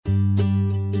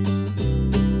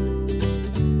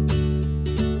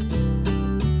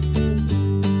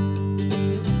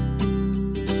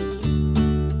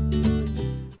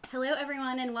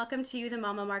welcome to the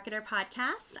Mama Marketer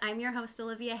Podcast. I'm your host,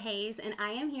 Olivia Hayes, and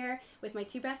I am here with my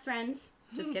two best friends.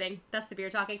 Just kidding. That's the beer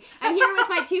talking. I'm here with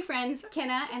my two friends,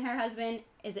 Kenna and her husband.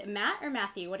 Is it Matt or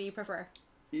Matthew? What do you prefer?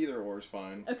 Either or is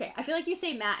fine. Okay, I feel like you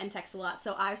say Matt in text a lot,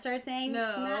 so I've started saying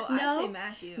No, Matt. I say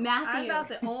Matthew. Matthew. I'm about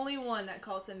the only one that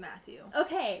calls him Matthew.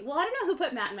 Okay, well, I don't know who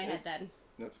put Matt in my head then.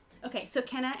 That's Okay, so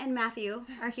Kenna and Matthew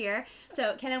are here.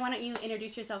 So, Kenna, why don't you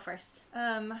introduce yourself first?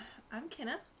 I'm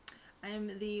Kenna.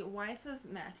 I'm the wife of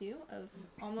Matthew of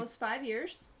almost 5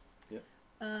 years. Yep.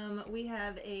 We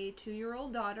have a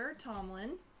 2-year-old daughter,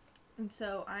 Tomlin. And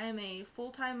so I am a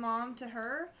full-time mom to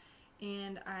her,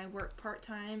 and I work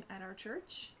part-time at our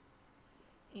church.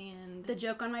 And The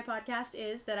joke on my podcast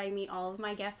is that I meet all of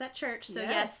my guests at church. So,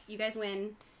 yes you guys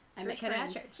win. I met Kenna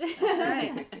at church. That's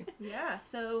right. Yeah,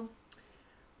 so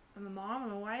I'm a mom,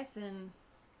 I'm a wife, and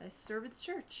I serve at the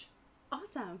church.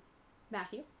 Awesome.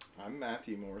 Matthew? I'm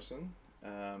Matthew Morrison.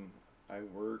 I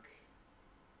work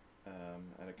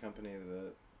at a company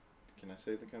that, can I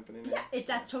say the company name? Yeah,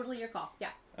 that's totally your call. Yeah.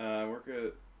 I work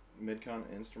at Midcon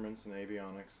Instruments and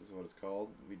Avionics is what it's called.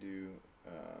 We do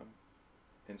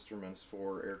instruments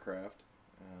for aircraft.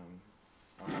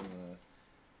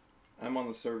 I'm on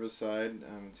the service side.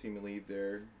 I'm a team lead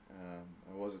there.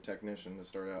 I was a technician to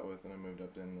start out with, and I moved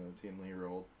up in the team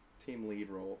lead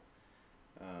role.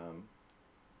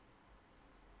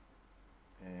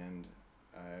 And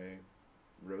I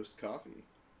roast coffee,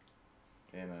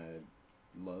 and I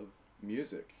love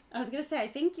music. I was going to say, I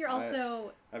think you're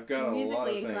also I've got a lot of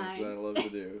musically things inclined. that I love to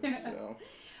do. So,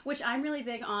 Which I'm really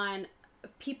big on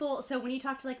people. So when you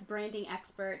talk to like branding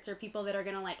experts or people that are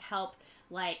going to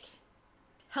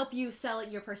help you sell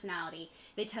your personality,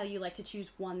 they tell you to choose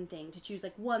one thing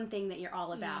that you're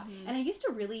all about. Mm-hmm. And I used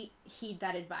to really heed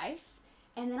that advice.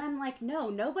 And then I'm like, no,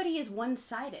 nobody is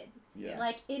one-sided.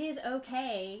 yeah. It is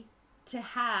okay to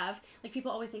have,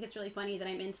 people always think it's really funny that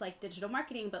I'm into, digital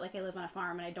marketing, but, I live on a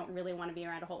farm and I don't really want to be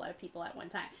around a whole lot of people at one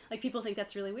time. People think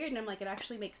that's really weird, and I'm like, it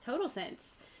actually makes total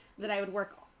sense that I would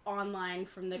work online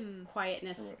from the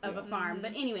quietness of a farm. Mm-hmm.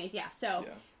 But anyways, so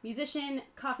musician,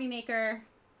 coffee maker,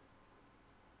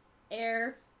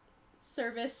 air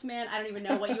serviceman, I don't even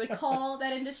know what you would call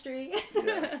that industry.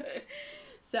 Yeah.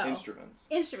 So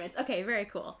Instruments. Okay, very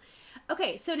cool.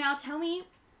 Okay, so now tell me,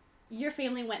 your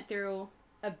family went through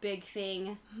a big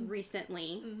thing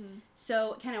recently. Mm-hmm.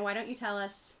 So, Kenna, why don't you tell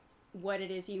us what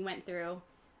it is you went through?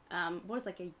 What was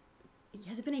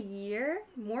has it been a year?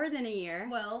 More than a year?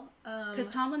 Well,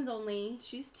 Because Tomlin's only...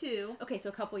 she's 2. Okay, so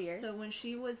a couple years. So when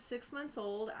she was 6 months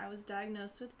old, I was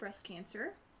diagnosed with breast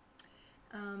cancer.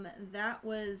 That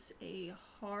was a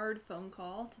hard phone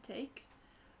call to take.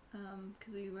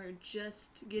 Because we were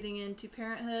just getting into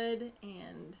parenthood,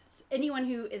 and anyone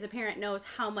who is a parent knows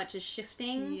how much is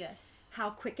shifting. yes, How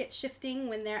quick it's shifting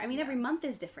when they're... every month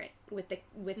is different with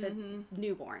a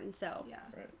newborn, so... yeah.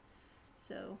 Right.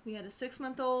 So we had a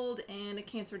 6-month-old and a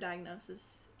cancer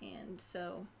diagnosis, and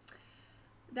so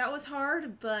that was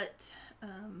hard, but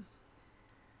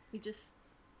we just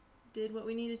did what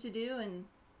we needed to do and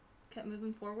kept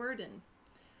moving forward, and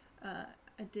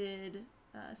I did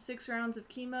 6 rounds of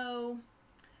chemo.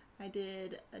 I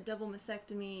did a double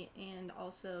mastectomy and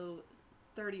also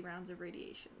 30 rounds of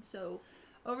radiation. So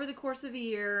over the course of a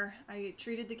year, I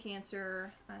treated the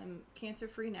cancer. I'm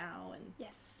cancer-free now, and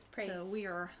Yes, praise. so we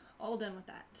are all done with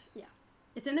that. Yeah.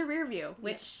 It's in the rear view,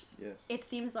 which Yes. it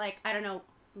seems like, I don't know,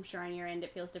 I'm sure on your end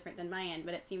it feels different than my end,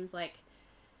 but it seems like,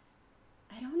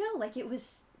 I don't know, it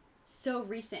was so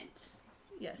recent.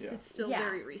 Yes, Yeah. it's still Yeah.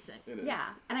 very recent. It is. Yeah.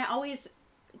 And I always,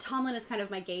 Tomlin is kind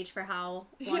of my gauge for how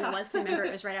long it Yeah. was, because I remember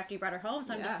it was right after you brought her home,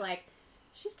 so I'm just Yeah. like,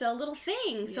 she's still a little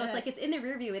thing. So it's it's in the Yes.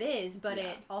 rear view, it is, but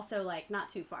Yeah. it also not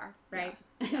too far, right?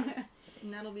 Yeah.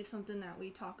 And that'll be something that we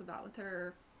talk about with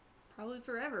her probably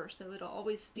forever, so it'll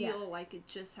always feel like it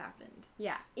just happened.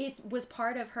 Yeah, it was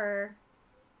part of her.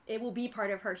 It will be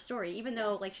part of her story, even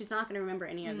though she's not going to remember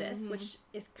any of this, which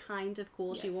is kind of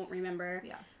cool. She won't Yes. remember,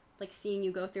 Yeah. seeing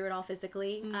you go through it all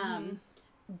physically.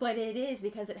 But it is,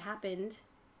 because it happened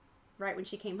right when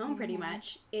she came home. Pretty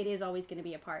much, it is always going to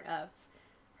be a part of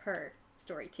her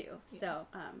story too. Yeah. So,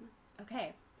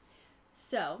 okay,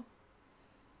 so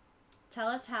tell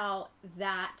us how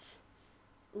that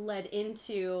led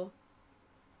into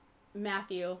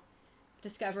Matthew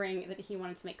discovering that he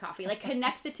wanted to make coffee.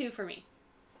 Connect the two for me.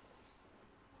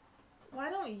 Why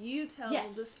don't you tell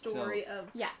Yes. the story of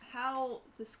Yeah. how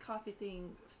this coffee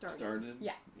thing started?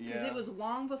 Yeah. Because it was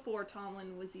long before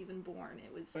Tomlin was even born.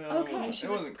 It was Okay. It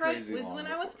wasn't crazy long when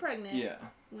I was before. pregnant. Yeah.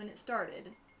 When it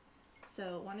started.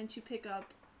 So why don't you pick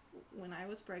up when I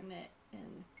was pregnant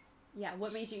and Yeah,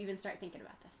 what made you even start thinking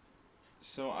about this?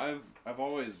 So I've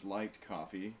always liked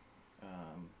coffee.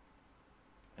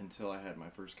 until I had my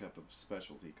first cup of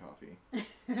specialty coffee.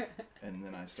 And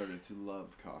then I started to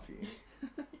love coffee.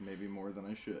 Maybe more than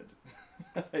I should.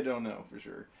 I don't know for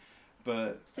sure.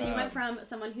 But so you went from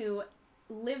someone who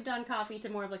lived on coffee to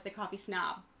more of like the coffee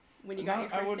snob when you got your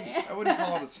first day. I wouldn't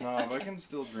call it a snob. I can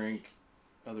still drink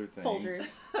other things.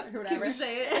 Folgers or whatever. Can you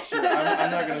say it? Sure,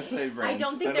 I'm not going to say brands. I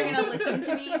don't think they're going to listen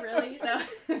to me, really, so.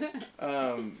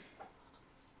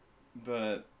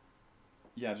 But,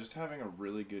 yeah, just having a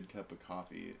really good cup of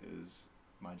coffee is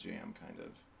my jam, kind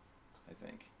of, I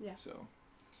think. Yeah. So,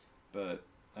 but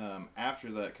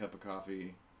after that cup of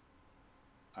coffee,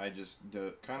 I just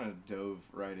kind of dove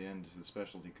right into the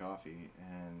specialty coffee,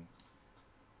 and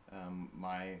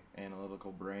my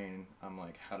analytical brain, I'm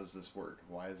like, how does this work?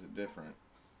 Why is it different?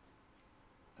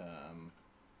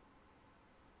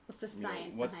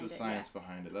 What's the science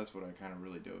behind it? That's what I kind of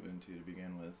really dove into to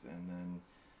begin with. And then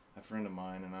a friend of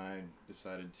mine and I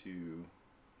decided to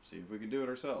see if we could do it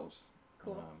ourselves.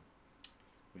 Cool.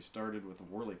 We started with a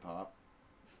whirly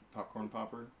popcorn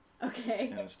popper. Okay.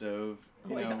 And a stove.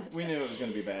 We knew it was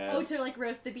going to be bad. Oh, to like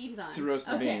roast the beans on. To roast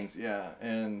the beans, yeah.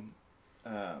 And,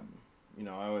 I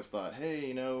always thought,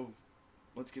 hey,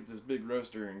 let's get this big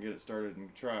roaster and get it started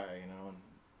and try, And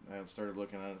I started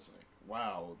looking at it, it's like,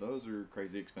 wow, those are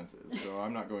crazy expensive, so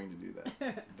I'm not going to do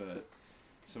that. But,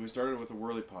 so we started with a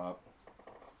whirly pop,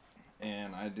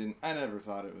 and I never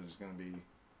thought it was going to be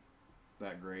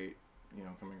that great,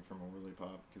 coming from a whirly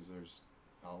pop, because there's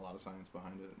a lot of science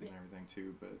behind it and everything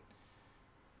too, but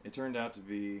it turned out to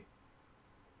be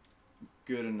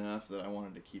good enough that I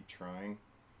wanted to keep trying.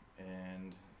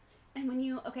 And when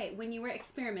you were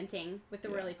experimenting with the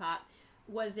whirly pop,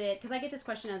 was it, because I get this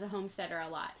question as a homesteader a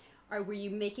lot, were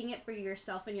you making it for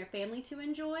yourself and your family to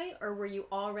enjoy, or were you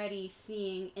already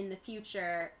seeing in the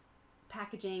future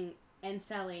packaging and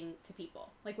selling to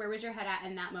people? Like, where was your head at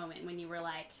in that moment when you were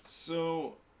like...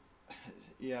 So,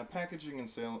 yeah, packaging and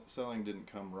selling didn't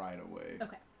come right away.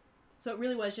 Okay. So it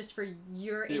really was just for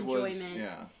your enjoyment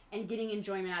and getting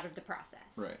enjoyment out of the process.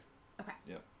 Right. Okay.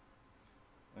 Yep.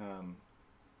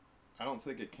 I don't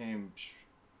think it came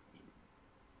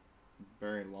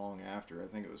very long after. I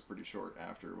think it was pretty short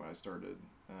after when I started.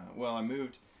 I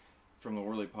moved from the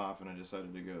whirly pop and I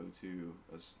decided to go to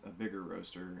a bigger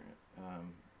roaster.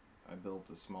 I built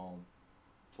a small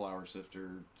flour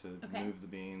sifter to move the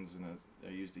beans, and I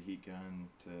used a heat gun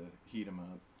to heat them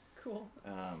up. Cool.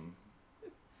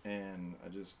 And I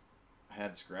just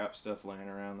had scrap stuff laying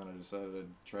around that I decided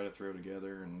I'd try to throw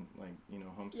together, and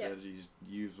homestead, you just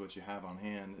use what you have on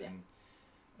hand. Yeah.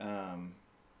 And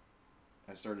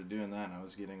I started doing that, and I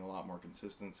was getting a lot more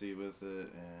consistency with it,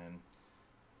 and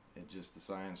the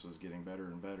science was getting better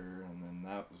and better, and then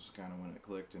that was kind of when it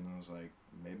clicked, and I was like,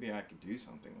 maybe I could do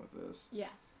something with this. Yeah.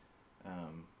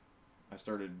 I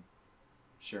started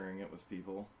sharing it with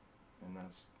people, and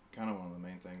that's kind of one of the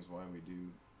main things why we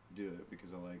do it,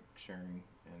 because I like sharing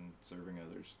and serving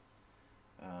others.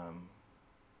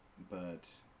 But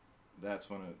that's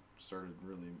when it started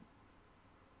really,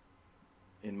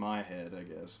 in my head, I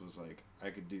guess, was like, I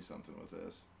could do something with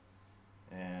this.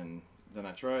 And then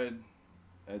I tried.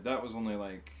 That was only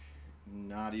like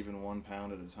not even 1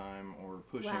 pound at a time, or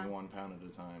pushing 1 pound at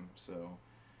a time. So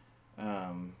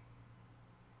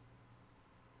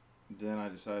then I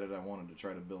decided I wanted to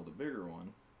try to build a bigger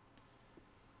one.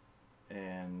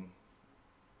 And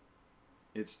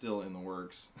it's still in the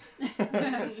works.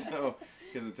 So,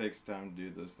 because it takes time to do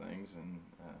those things, and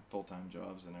full-time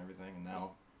jobs and everything, and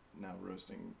now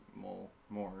roasting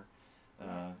more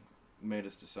made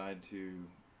us decide to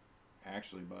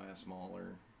actually buy a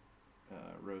smaller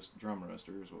drum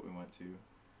roaster is what we went to,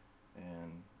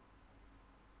 and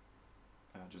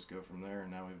just go from there.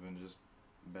 And now we've been just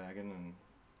bagging, and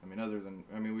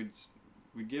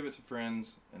we'd give it to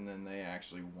friends, and then they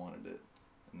actually wanted it,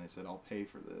 and they said, I'll pay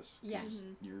for this because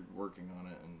you're working on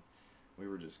it, and we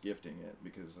were just gifting it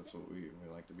because that's what we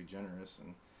like to be generous.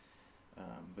 And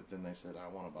but then they said, I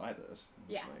want to buy this.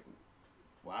 And it's like,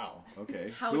 wow,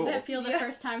 okay, How cool. did it feel the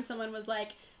first time someone was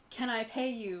like, can I pay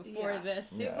you for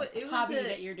this hobby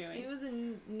that you're doing? It was a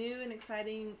new and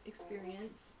exciting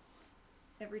experience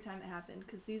every time it happened,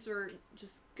 because these were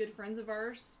just good friends of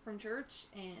ours from church,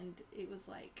 and it was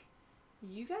like,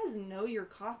 you guys know your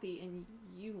coffee and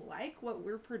you like what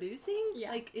we're producing?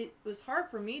 Yeah. Like, it was hard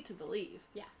for me to believe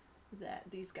that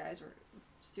these guys were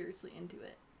seriously into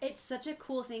it. It's such a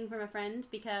cool thing from a friend,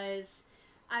 because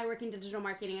I work in digital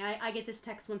marketing, and I get this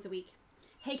text once a week.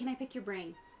 Hey, can I pick your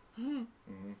brain?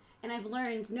 Mm-hmm. And I've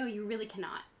learned, no, you really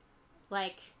cannot.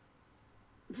 Like,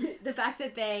 the fact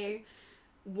that they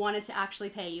wanted to actually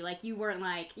pay you. Like, you weren't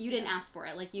like, you didn't ask for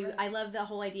it. Like, you, I love the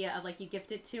whole idea of, like, you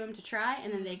gifted to them to try,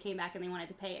 and then they came back and they wanted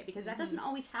to pay it. Because that doesn't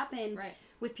always happen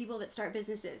with people that start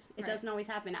businesses. It doesn't always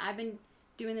happen. I've been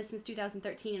doing this since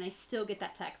 2013, and I still get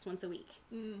that text once a week.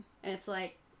 And it's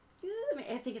like,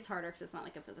 I think it's harder because it's not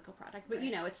like a physical product. But,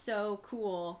 you know, it's so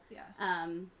cool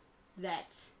that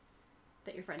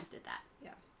your friends did that.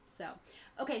 Yeah. So,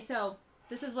 okay, so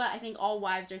this is what I think all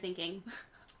wives are thinking.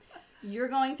 You're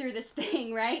going through this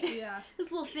thing, right? Yeah.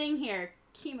 This little thing here,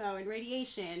 chemo and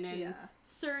radiation and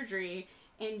surgery,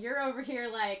 and you're over here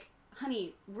like,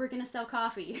 honey, we're going to sell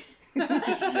coffee.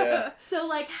 So,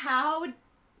 like, how...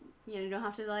 You don't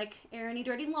have to, like, air any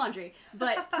dirty laundry.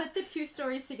 But put the two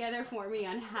stories together for me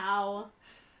on how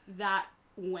that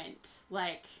went.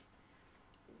 Like...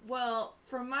 Well,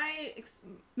 from my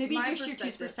maybe just your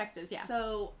two perspectives,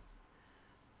 So,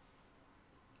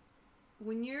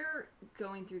 when you're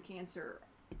going through cancer,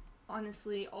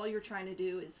 honestly, all you're trying to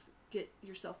do is get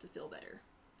yourself to feel better.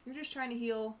 You're just trying to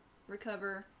heal,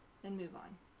 recover, and move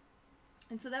on.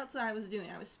 And so that's what I was doing.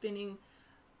 I was spending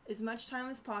as much time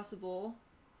as possible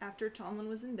after Tomlin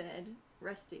was in bed,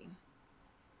 resting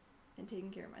and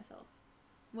taking care of myself.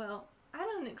 Well, I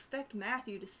don't expect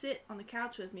Matthew to sit on the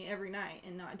couch with me every night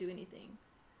and not do anything.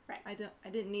 Right. I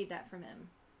didn't need that from him.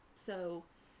 So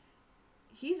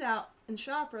he's out in the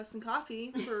shop roasting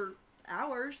coffee for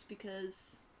hours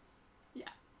because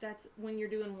that's when you're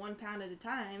doing 1 pound at a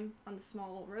time on the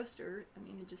small roaster. I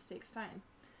mean, it just takes time.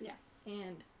 Yeah.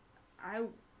 And I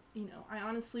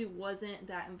honestly wasn't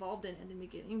that involved in it the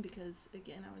beginning because,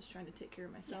 again, I was trying to take care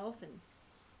of myself and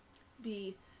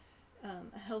be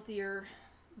a healthier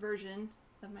version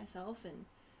of myself. And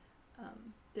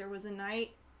there was a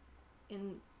night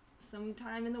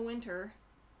sometime in the winter,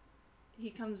 he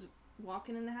comes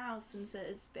walking in the house and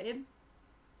says, "Babe,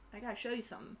 I gotta show you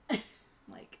something." I'm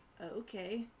like, oh,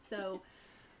 okay. So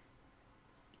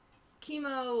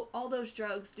chemo, all those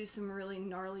drugs do some really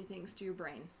gnarly things to your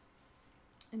brain.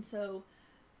 And so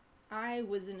I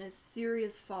was in a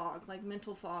serious fog, like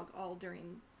mental fog, all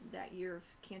during that year of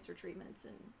cancer treatments.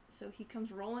 And so he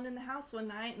comes rolling in the house one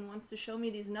night and wants to show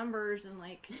me these numbers and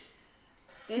like,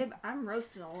 "Babe, I'm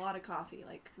roasting a lot of coffee.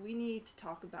 Like, we need to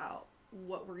talk about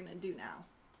what we're going to do now.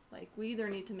 Like, we either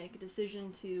need to make a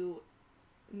decision to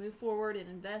move forward and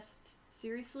invest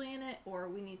seriously in it, or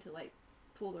we need to like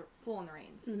pull on the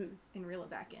reins and reel it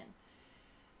back in."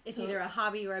 It's either a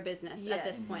hobby or a business at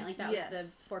this point. Like, that was the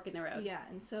fork in the road. Yeah,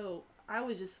 and so I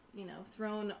was just,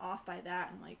 thrown off by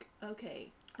that and like,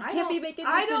 okay, I can't be making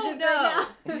decisions right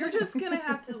now. You're just going to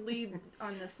have to lead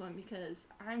on this one because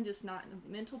I'm just not in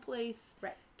a mental place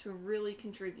to really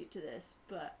contribute to this.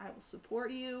 But I will support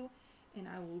you and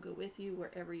I will go with you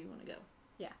wherever you want to go.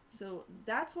 Yeah. So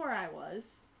that's where I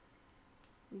was.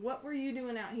 What were you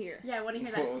doing out here? Yeah, I want to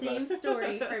hear that same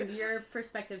story from your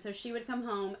perspective. So she would come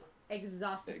home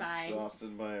exhausted by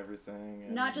everything,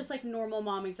 and not just like normal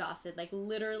mom exhausted, like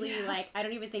literally like I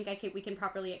don't even think we can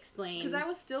properly explain, because I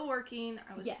was still working.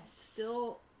 I was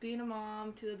still being a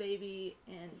mom to a baby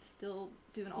and still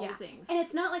doing all the things. And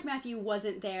it's not like Matthew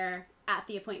wasn't there at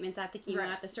the appointments, at the chemo,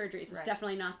 at the surgeries. It's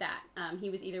definitely not that.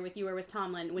 He was either with you or with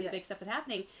Tomlin when the big stuff was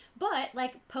happening. But,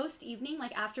 like, post-evening,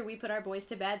 like, after we put our boys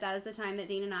to bed, that is the time that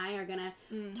Dean and I are going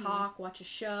to talk, watch a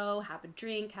show, have a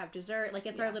drink, have dessert. Like,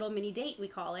 it's our little mini date, we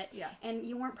call it. Yeah. And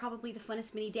you weren't probably the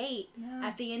funnest mini date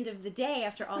at the end of the day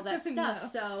after all that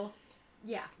stuff. So,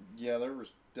 yeah. Yeah, there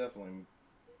was definitely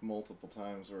multiple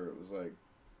times where it was, like,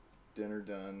 dinner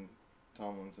done,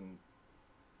 Tomlin's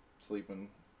sleeping,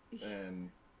 and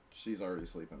she's already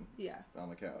sleeping on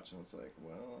the couch, and it's like,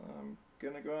 well, I'm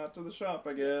gonna go out to the shop,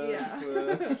 I guess.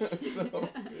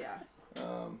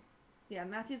 Yeah.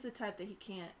 Matthew's the type that he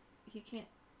can't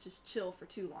just chill for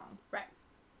too long. Right.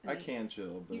 I can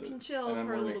chill, but you can chill and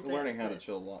for a little bit. Learning how to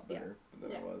chill a lot better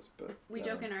than I was. But we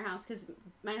joke in our house because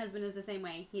my husband is the same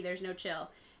way. There's no chill,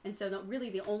 and so really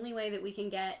the only way that we can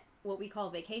get what we call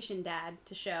vacation dad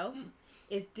to show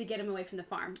is to get him away from the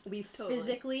farm. We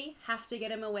physically have to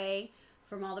get him away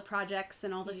from all the projects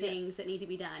and all the things that need to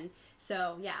be done.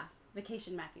 So,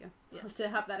 vacation Matthew. Yes. To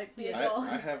have that be a goal.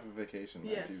 I have a vacation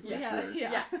Matthew for sure.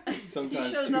 Yeah. Sometimes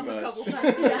he shows too up much. a couple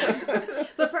times.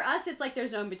 But for us, it's like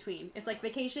there's no in between. It's like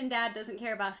vacation dad doesn't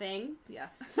care about thing. Yeah.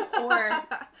 Or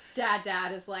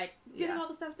dad is like getting all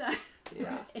the stuff done.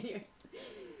 Yeah. Anyways.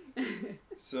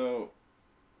 So,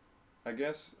 I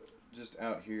guess just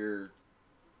out here,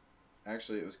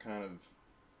 actually it was kind of,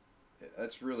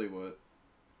 that's really what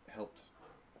helped,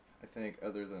 I think,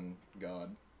 other than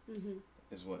God,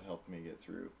 is what helped me get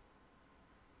through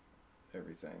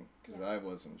everything. Because I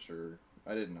wasn't sure.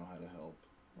 I didn't know how to help,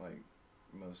 like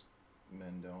most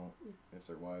men don't. If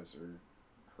their wives are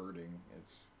hurting,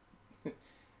 it's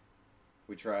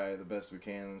we try the best we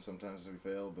can, and sometimes we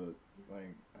fail. But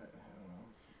like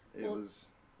I don't know,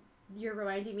 You're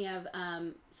reminding me of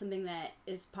something that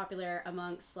is popular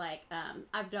amongst like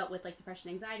I've dealt with like depression,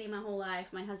 anxiety my whole life.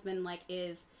 My husband like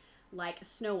is like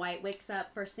Snow White, wakes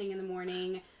up first thing in the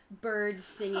morning, birds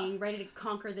singing, ready to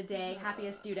conquer the day,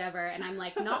 happiest dude ever. And I'm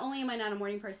like, not only am I not a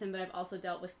morning person, but I've also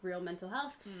dealt with real mental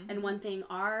health. Mm-hmm. And one thing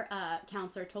our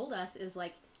counselor told us is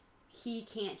like, he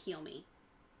can't heal me.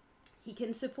 He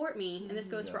can support me, and this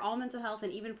goes for all mental health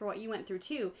and even for what you went through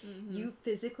too. Mm-hmm. You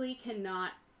physically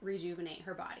cannot rejuvenate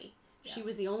her body. Yeah. She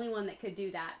was the only one that could do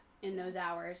that in those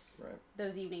hours,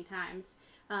 those evening times.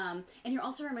 And you're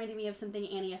also reminding me of something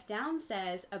Annie F. Downs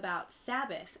says about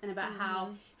Sabbath and about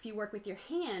how if you work with your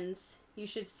hands, you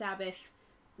should Sabbath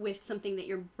with something that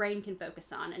your brain can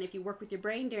focus on. And if you work with your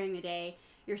brain during the day,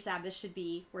 your Sabbath should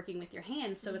be working with your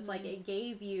hands. So it's like it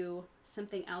gave you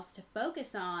something else to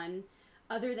focus on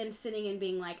other than sitting and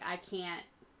being like, I can't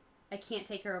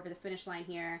take her over the finish line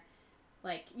here.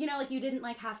 Like, you know, like you didn't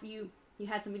like you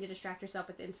had something to distract yourself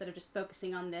with instead of just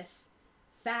focusing on this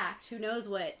fact. Who knows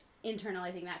what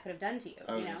internalizing that could have done to you.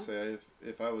 I was going to say,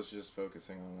 if I was just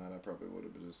focusing on that, I probably would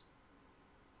have just,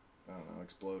 I don't know,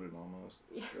 exploded almost.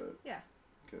 Yeah. But, yeah.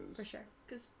 Cause, for sure.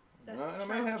 Because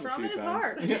trauma is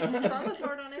hard. Trauma's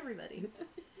hard on everybody.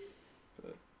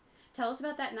 But, tell us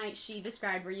about that night she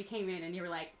described where you came in and you were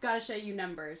like, gotta show you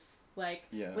numbers. Like,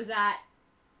 yeah. Was that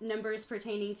numbers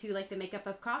pertaining to like the makeup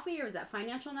of coffee, or was that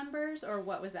financial numbers, or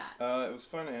what was that? It was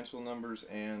financial numbers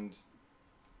and,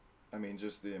 I mean,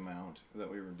 just the amount that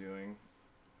we were doing.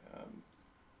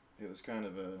 It was kind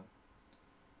of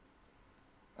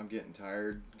I'm getting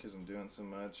tired because I'm doing so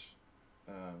much.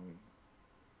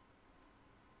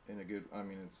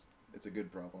 It's a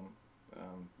good problem.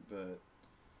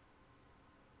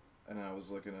 And I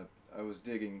was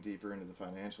digging deeper into the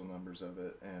financial numbers of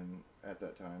it, and at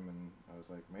that time, and I was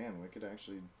like, man, we could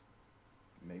actually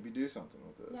maybe do something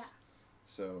with this. Yeah.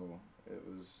 So it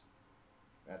was,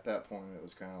 at that point, it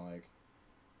was kind of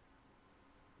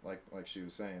like she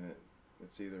was saying,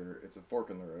 it's a fork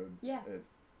in the road. Yeah.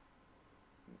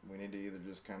 We need to either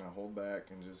just kind of hold back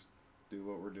and just do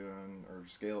what we're doing, or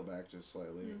scale it back just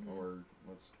slightly, or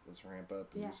let's ramp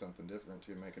up and do something different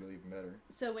to make it even better.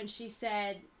 So when she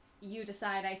said, you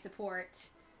decide, I support,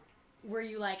 were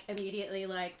you like immediately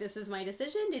like, this is my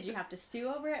decision? Did you have to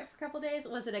stew over it for a couple days?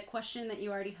 Was it a question that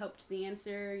you already hoped the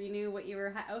answer, you knew what you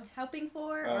were hoping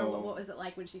for? Or what was it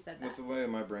like when she said that? With the way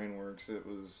my brain works,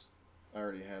 I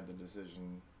already had the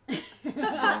decision.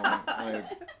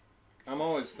 I'm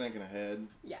always thinking ahead.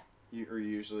 Yeah.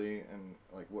 Usually, and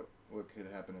like what could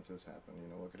happen if this happened? You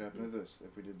know, what could happen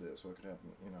if we did this? What could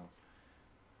happen? You know,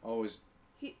 always.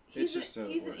 He's an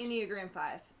Enneagram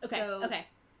 5. Okay. So okay.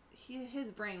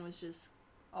 His brain was just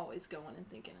always going and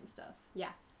thinking and stuff. Yeah.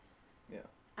 Yeah.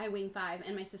 I wing 5,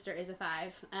 and my sister is a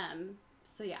 5.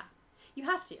 So yeah, you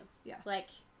have to. Yeah. Like,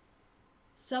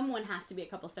 someone has to be a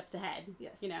couple steps ahead.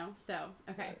 Yes. You know. So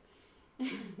okay.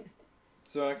 Right.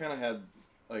 So I kind of had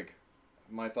like,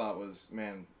 my thought was,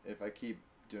 man, if I keep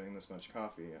doing this much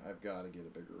coffee, I've got to get a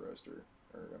bigger roaster,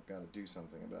 or I've got to do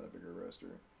something about a bigger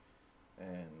roaster,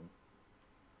 and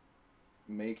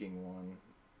making one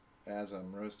as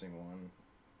I'm roasting one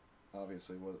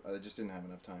obviously I just didn't have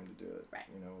enough time to do it. Right.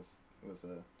 You know, with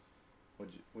a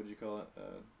what'd you call it?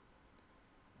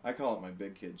 I call it my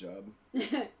big kid job.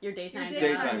 Your daytime job.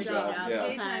 Yeah.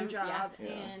 Daytime job, yeah.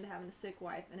 And having a sick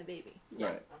wife and a baby. Yeah.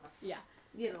 Right. Yeah.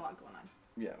 You had a lot going on.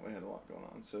 Yeah, we had a lot going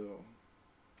on. So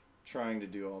trying to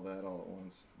do all that all at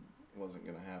once wasn't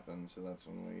going to happen. So that's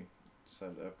when we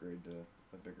decided to upgrade to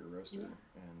a bigger roaster. Yeah.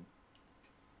 And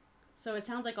so it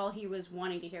sounds like all he was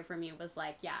wanting to hear from you was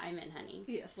like, yeah, I'm in, honey.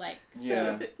 Yes. Like,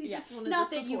 yeah. So, He just wanted Not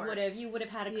the that support. you would have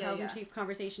had a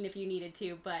conversation if you needed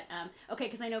to, but okay,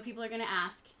 because I know people are going to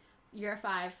ask. You're a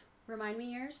 5. Remind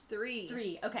me yours. 3.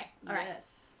 3. Okay. All right.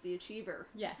 Yes. The achiever.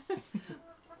 Yes.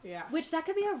 Yeah. Which that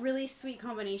could be a really sweet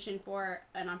combination for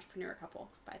an entrepreneur couple,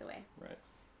 by the way. Right.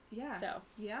 Yeah. So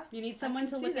yeah, you need someone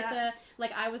to look at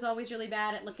I was always really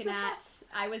bad at looking at,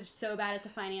 I was so bad at the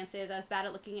finances. I was bad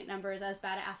at looking at numbers. I was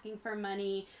bad at asking for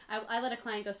money. I let a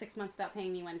client go 6 months without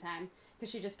paying me one time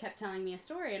because she just kept telling me a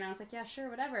story, and I was like, yeah, sure,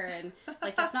 whatever. And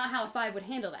like, that's not how a 5 would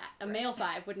handle that. A male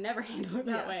 5 would never handle it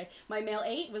that way. My male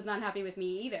 8 was not happy with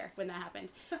me either when that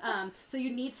happened. So you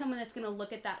need someone that's going to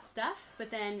look at that stuff, but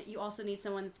then you also need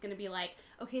someone that's going to be like,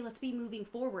 okay, let's be moving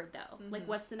forward though. Mm-hmm. Like,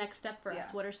 what's the next step for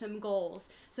us? What are some goals?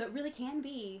 So it really can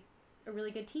be a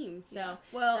really good team. So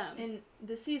well, in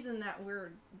the season that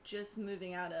we're just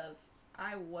moving out of,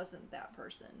 I wasn't that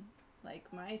person. Like,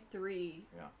 my 3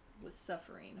 was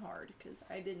suffering hard because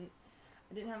I didn't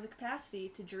have the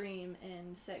capacity to dream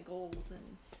and set goals.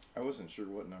 And I wasn't sure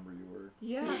what number you were.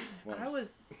 yeah,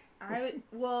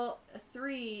 well, a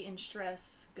 3 in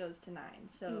stress goes to 9,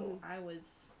 so I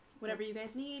was. Whatever you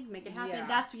guys need, make it happen. Yeah.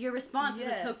 That's your response. Is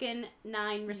Yes. a token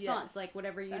 9 response. Yes. Like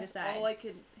whatever you That's decide. all I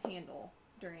could handle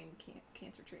during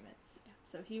cancer treatments. Yeah.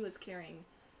 So he was carrying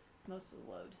most of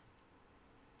the load.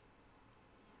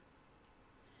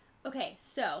 Okay,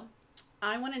 so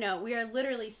I want to know. We are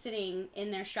literally sitting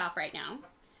in their shop right now,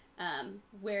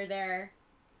 where their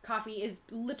coffee is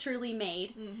literally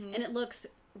made, and it looks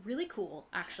really cool,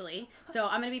 actually. So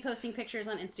I'm going to be posting pictures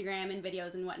on Instagram and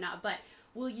videos and whatnot, but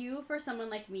will you, for someone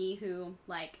like me who,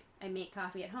 like, I make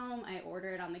coffee at home, I order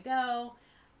it on the go,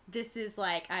 this is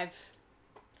like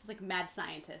mad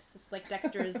scientist. This is like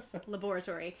Dexter's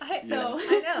laboratory. I know,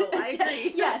 I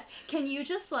agree. Yes. Can you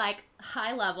just, like,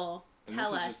 high level And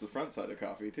tell this us? is just the front side of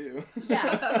coffee, too.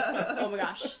 Yeah. Oh my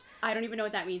gosh. I don't even know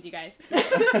what that means, you guys. But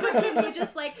can you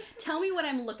just, like, tell me what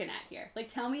I'm looking at here?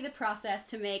 Like, tell me the process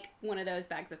to make one of those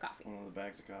bags of coffee. One of the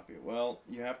bags of coffee. Well,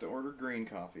 you have to order green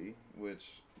coffee,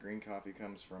 which green coffee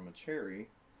comes from a cherry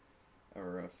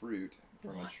or a fruit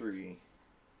from a tree.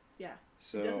 Yeah.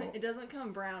 So It doesn't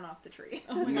come brown off the tree.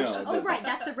 Oh my No, gosh. it Oh, doesn't. right.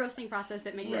 That's the roasting process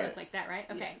that makes it Right. look like that, right?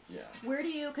 Okay. Yes. yeah. Where do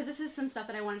you, because this is some stuff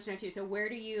that I wanted to know too, so where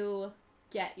do you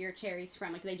get your cherries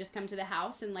from? Like, do they just come to the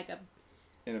house in like a...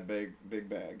 In a big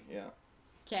bag, yeah.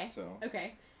 Okay. So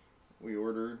Okay. we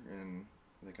order and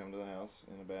they come to the house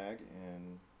in a bag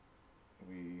and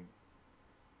we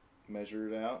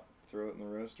measure it out, throw it in the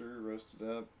roaster, roast it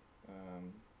up.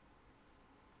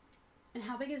 And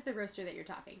how big is the roaster that you're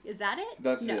talking? Is that it?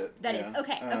 That's no, it. That is. yeah.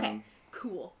 Okay. Okay.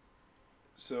 Cool.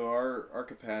 So our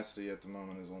capacity at the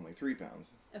moment is only 3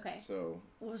 pounds. Okay. So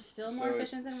Well, still more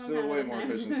efficient than it's one still pound way at a more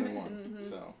time. efficient than one.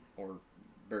 So, or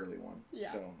barely one.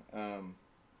 Yeah. So,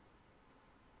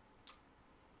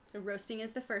 So roasting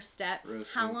is the first step.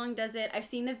 Roasting How is- long does it? I've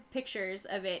seen the pictures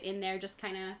of it in there, just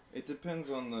kind of. it depends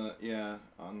on the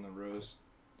roast.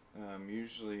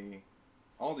 Usually,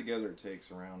 altogether it takes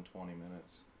around 20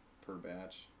 minutes per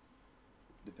batch,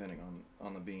 depending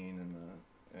on the bean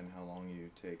and how long you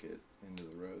take it into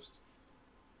the roast.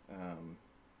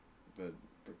 But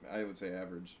I would say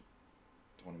average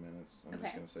 20 minutes. I'm just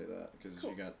Okay. gonna say that because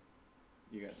Cool. you got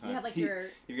time. You have like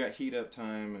You've got heat up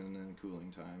time and then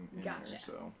cooling time in Gotcha. there.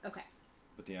 So, Okay.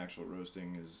 but the actual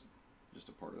roasting is just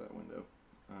a part of that window.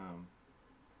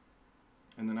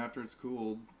 And then after it's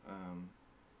cooled,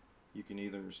 you can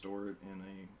either store it in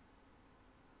a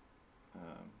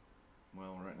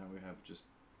well, right now we have just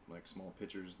like small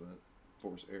pitchers that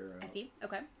force air out. I see.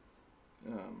 Okay.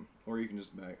 Or you can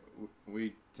just bag.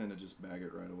 We tend to just bag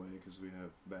it right away because we have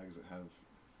bags that have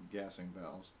gassing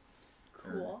valves.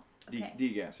 Cool. Okay.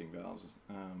 Degassing valves.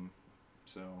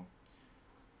 So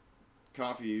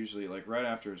coffee usually, like right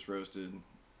after it's roasted,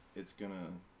 it's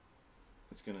gonna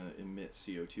emit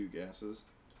CO2 gases.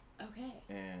 Okay.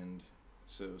 And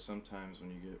so sometimes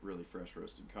when you get really fresh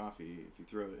roasted coffee, if you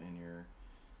throw it in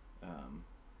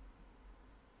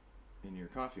your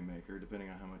coffee maker, depending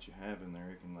on how much you have in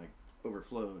there, it can like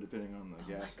overflow depending on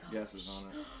the gases on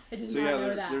it. I did So not yeah,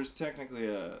 know that. there's technically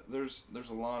there's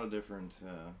a lot of different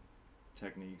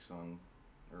techniques on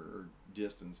or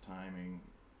distance timing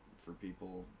for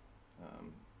people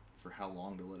for how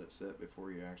long to let it sit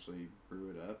before you actually brew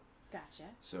it up. Gotcha.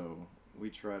 So we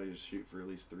try to shoot for at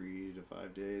least 3 to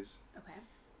 5 days. Okay.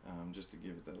 Just to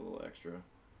give it that little extra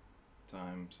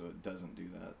time so it doesn't do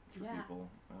that for people.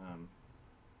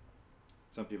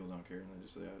 Some people don't care and they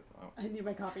just say, I need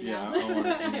my coffee yeah, now. I want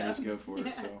it, and you just go for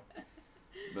it. So,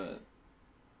 but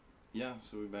yeah,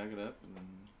 so we bag it up and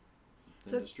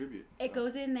then distribute. It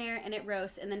goes in there and it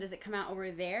roasts, and then does it come out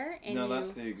over there? And no,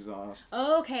 that's the exhaust.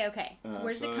 Oh, okay, okay. So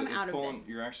where does it come it's out pulling, of this?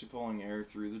 You're actually pulling air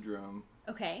through the drum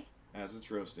Okay. as it's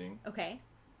roasting. Okay.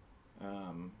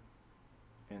 And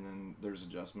then there's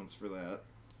adjustments for that.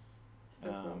 So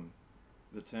cool.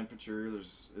 The temperature,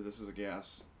 this is a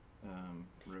gas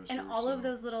roaster. And all of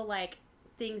those little like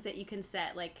things that you can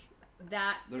set, like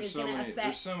that is going to affect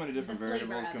there's so many different the flavor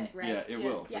variables. of it, right? Yeah, it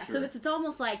will. For Yeah, sure. so it's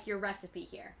almost like your recipe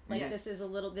here. Like Yes. this is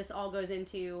this all goes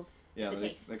into the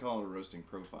taste. They call it a roasting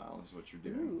profile is what you're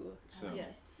doing. Ooh. So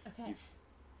Yes. Okay.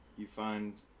 you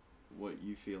find what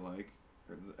you feel like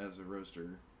or as a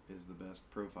roaster is the best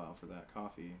profile for that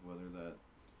coffee, whether that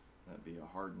be a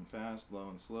hard and fast, low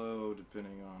and slow,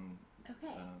 depending on.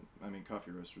 Okay. I mean,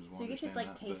 coffee roasters will So you get to understand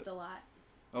like that, taste but- a lot.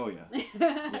 Oh yeah.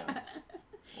 Yeah.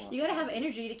 You got to have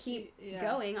energy to keep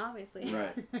going, obviously.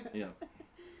 Right. Yeah.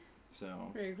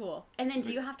 So Very cool. And then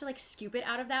do you have to like scoop it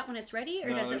out of that when it's ready, or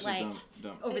no, does it there's a like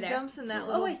dump. over it there? dumps in that Oh,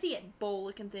 little I see it.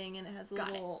 bowl-looking thing, and it has a Got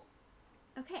it. little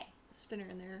Okay. spinner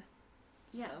in there.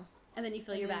 Yeah. So, And then you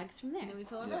fill your bags from there. and then we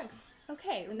fill our Yeah. bags.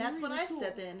 Okay. And that's when really I cool.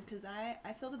 step in, because I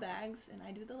fill the bags and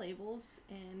I do the labels,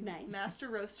 and Nice. Master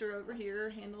Roaster over here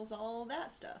handles all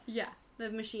that stuff. Yeah, the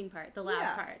machine part, the lab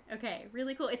Yeah. part. Okay,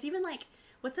 really cool. It's even like,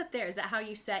 what's up there? Is that how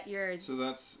you set your So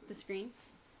that's the screen?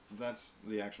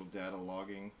 the actual data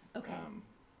logging. Okay.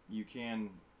 You can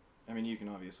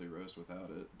obviously roast without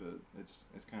it, but it's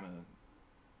kind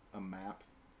of a map,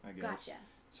 I guess. Gotcha.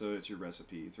 So it's your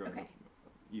recipe. You throw it Okay. up.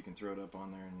 You can throw it up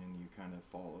on there, and then you kind of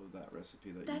follow that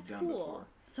recipe that That's you've done cool. before.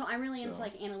 So I'm really into So-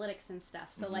 like analytics and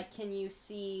stuff. So Mhm. like,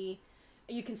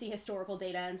 you can see historical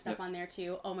data and stuff Yep. on there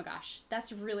too. Oh my gosh,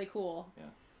 that's really cool. Yeah.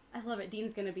 I love it.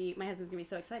 My husband's gonna be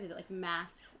so excited that like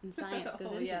math and science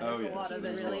goes Oh, into yeah, this. there's a lot of He's it.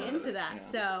 really There's a lot of into it, that. yeah.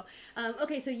 So,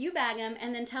 okay, so you bag them,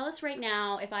 and then tell us right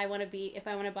now if I want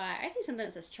to buy. I see something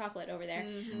that says chocolate over there.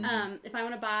 Mhm. If I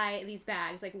want to buy these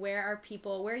bags, like where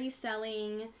are you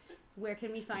selling? Where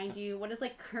can we find you? What does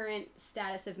like current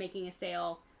status of making a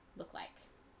sale look like?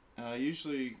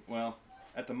 Usually, well,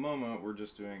 at the moment we're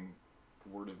just doing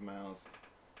word of mouth,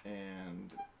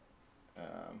 and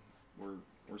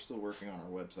we're still working on our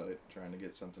website, trying to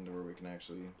get something to where we can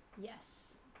actually. Yes.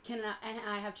 Ken and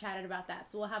I have chatted about that,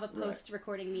 so we'll have a Right.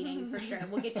 post-recording meeting for sure.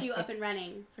 We'll get you up and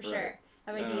running for sure.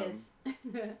 Have ideas.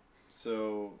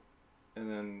 So, and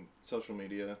then social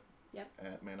media. Yep.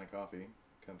 At Manna Coffee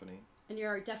Company. And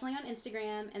you're definitely on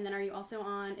Instagram, and then are you also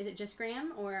on? Is it just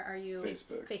Gram or are you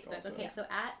Facebook. Facebook? Also. Okay, so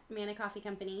at Manna Coffee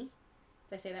Company.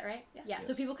 Did I say that right? Yeah. Yeah. So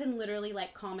Yes. people can literally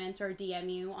like comment or DM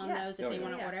you on Yeah. those if Oh, they yeah.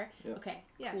 want to Yeah. order. Yeah. Okay.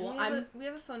 Yeah, Cool. and we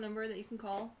have a phone number that you can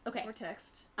call Okay. or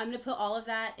text. I'm gonna put all of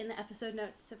that in the episode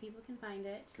notes so people can find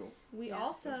it. Cool. We Yeah.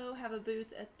 also have a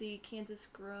booth at the Kansas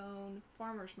Grown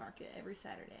Farmers Market every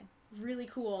Saturday. Really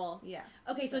cool. Yeah.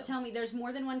 Okay, so tell me, there's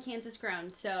more than one Kansas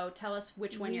Grown, so tell us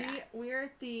which one you're at. We're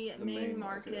at the The main main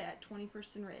market market. at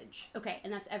 21st and Ridge. Okay,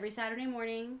 and that's every Saturday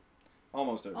morning,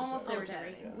 Almost every Almost Saturday.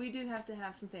 every Saturday. Yeah. We do have to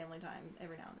have some family time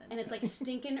every now and then. and it's so. like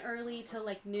stinking early to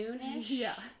like noon-ish.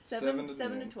 yeah, 7 to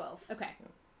 7 to noon. 12. Okay.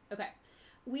 Okay.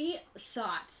 We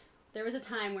thought there was a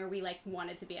time where we like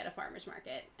wanted to be at a farmer's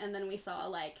market, and then we saw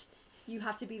like you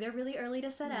have to be there really early to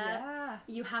set up. Yeah.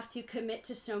 You have to commit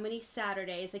to so many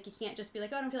Saturdays. Like you can't just be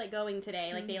like, oh, I don't feel like going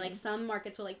today. Like they like some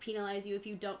markets will like penalize you if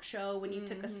you don't show when you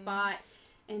took a spot.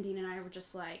 And Dean and I were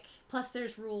just like, plus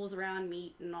there's rules around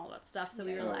meat and all that stuff. So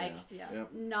we were Oh, like, Yeah.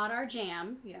 Yep. not our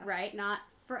jam, Yeah. right? Not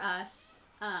for us.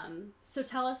 So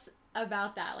tell us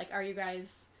about that. Like, are you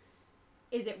guys,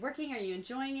 is it working? Are you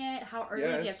enjoying it? How early do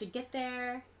you have Yes. to get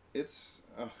there? It's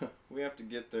we have to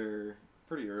get there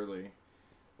pretty early.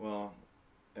 Well,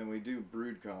 and we do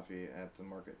brewed coffee at the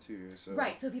market too. So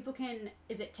Right. So people can,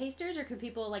 is it tasters or can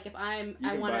people like if I you want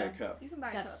can buy a to, cup. You can buy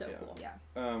that's a so cup. cool.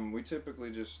 Yeah. We typically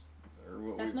just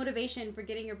That's motivation for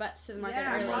getting your butts to the market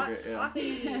Yeah, early. market, yeah.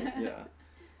 coffee. yeah.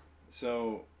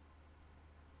 So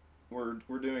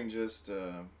we're doing just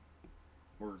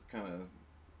we're kind of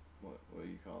what do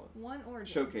you call it? One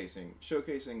origin.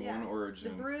 Showcasing Yeah. one The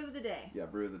origin. brew of the day. Yeah,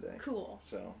 brew of the day. Cool.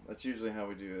 So that's usually how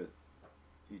we do it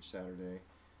each Saturday.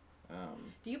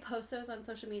 Do you post those on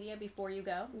social media before you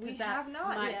go? 'Cause We that have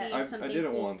not might yet. be I something did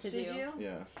it cool once. to Did do. you?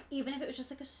 Yeah. Even if it was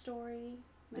just like a story.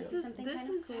 might This be is something this kind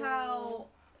of is cool. how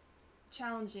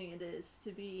challenging it is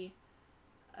to be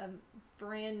a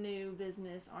brand new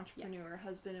business entrepreneur,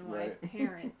 husband and wife, Right.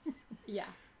 parents. Yeah.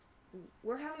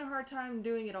 We're having a hard time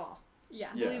doing it all. Yeah.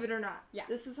 Yeah. Believe it or not. Yeah.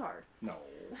 This is hard. No.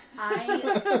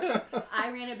 I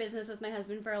ran a business with my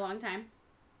husband for a long time.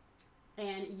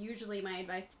 And usually my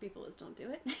advice to people is don't do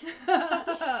it.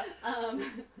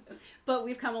 But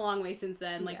we've come a long way since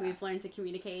then. Like Yeah. we've learned to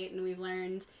communicate and we've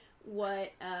learned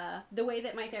what, the way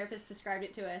that my therapist described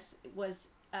it to us was,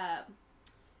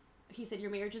 he said, your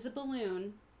marriage is a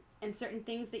balloon and certain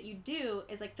things that you do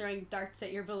is like throwing darts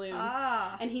at your balloons.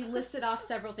 Ah. And he listed off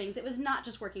several things. It was not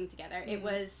just working together. It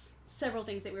was several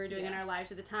things that we were doing in Yeah. our lives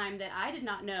at the time that I did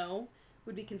not know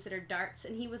would be considered darts.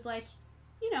 And he was like,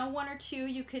 you know, one or two,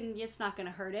 it's not going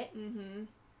to hurt it. Mm-hmm.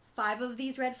 5 of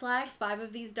these red flags, 5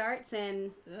 of these darts,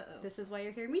 and Uh-oh. this is why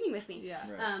you're here meeting with me. Yeah.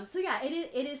 Right. So yeah, it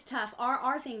is tough.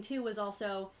 Our thing too was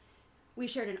also, we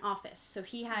shared an office. So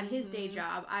he had his day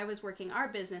job. I was working our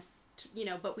business,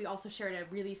 but we also shared a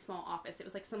really small office. It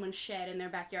was like someone's shed in their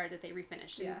backyard that they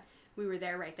refinished. And Yeah. we were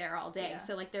there right there all day. Yeah.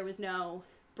 So like there was no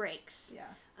breaks.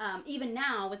 Yeah. Even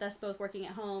now with us both working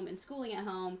at home and schooling at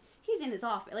home, he's in his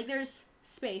office. Like there's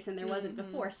space and there wasn't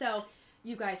before. So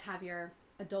you guys have your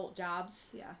adult jobs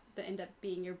Yeah. that end up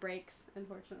being your breaks,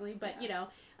 unfortunately. But Yeah.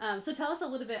 so tell us a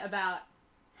little bit about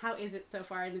how is it so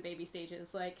far in the baby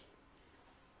stages, like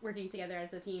working together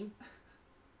as a team?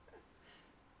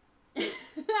 That's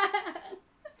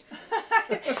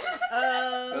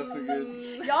a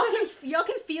good. Y'all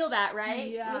can feel that,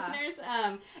 right, Yeah. listeners?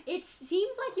 It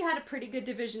seems like you had a pretty good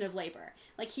division of labor.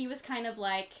 Like, he was kind of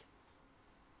like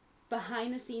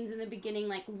behind the scenes in the beginning,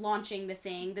 like launching the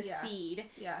thing, the seed.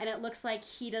 Yeah. And it looks like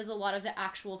he does a lot of the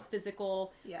actual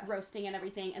physical roasting and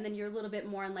everything. And then you're a little bit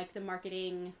more on like the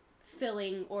marketing,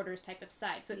 filling orders type of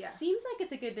side. So it seems like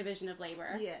it's a good division of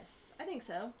labor. Yes, I think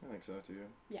so. I think so too.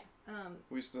 Yeah.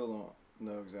 We still don't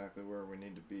know exactly where we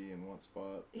need to be in what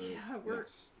spot.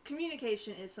 But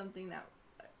communication is something that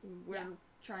we're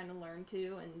trying to learn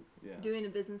too, and doing a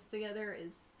business together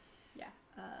is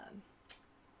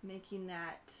making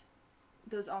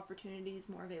those opportunities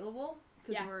more available,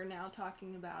 because we're now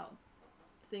talking about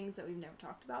things that we've never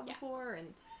talked about before,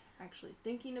 and actually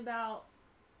thinking about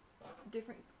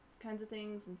different kinds of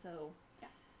things, and so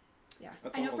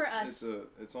That's I know almost, for us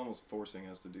it's almost forcing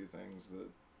us to do things that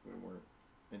we weren't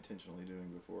intentionally doing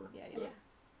before.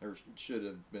 Or should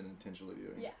have been intentionally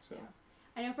doing. So.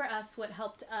 I know for us, what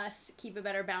helped us keep a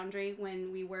better boundary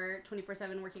when we were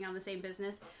 24/7 working on the same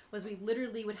business was we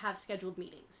literally would have scheduled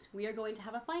meetings. We are going to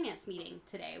have a finance meeting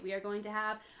today. We are going to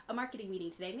have a marketing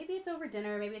meeting today. Maybe it's over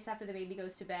dinner. Maybe it's after the baby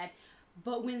goes to bed.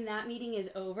 But when that meeting is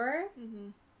over,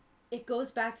 it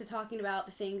goes back to talking about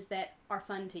the things that are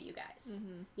fun to you guys.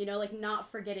 You know, like not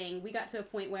forgetting. We got to a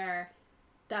point where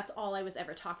that's all I was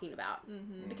ever talking about.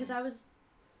 Because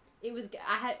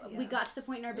we got to the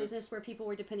point in our business where people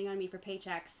were depending on me for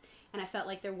paychecks, and I felt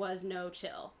like there was no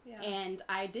chill. And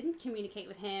I didn't communicate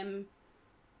with him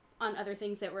on other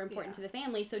things that were important to the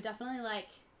family. So definitely, like,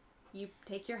 you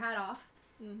take your hat off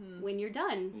when you're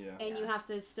done. And you have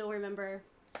to still remember.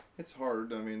 It's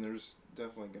hard. I mean, there's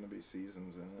definitely going to be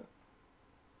seasons in it.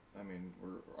 I mean,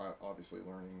 we're obviously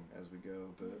learning as we go,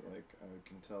 but like I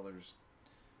can tell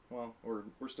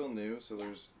we're still new, so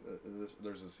there's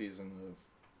a season of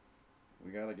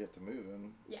we gotta get to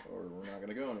moving, or we're not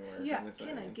gonna go anywhere. Kind of thing.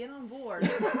 Kenna, get on board.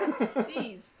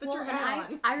 Please, put your hat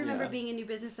on. I remember being a new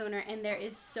business owner, and there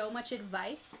is so much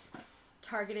advice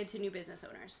targeted to new business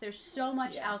owners. There's so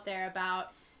much out there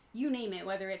about, you name it,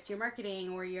 whether it's your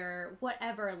marketing or your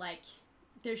whatever, like,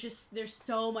 there's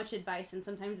so much advice, and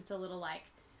sometimes it's a little like,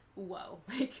 whoa.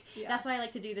 Like, that's why I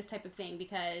like to do this type of thing,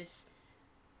 because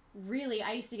really,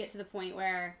 I used to get to the point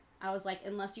where I was like,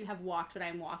 unless you have walked what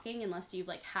I'm walking, unless you've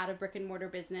like had a brick and mortar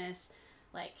business,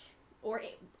 like, or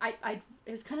it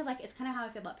was kind of like, it's kind of how I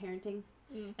feel about parenting.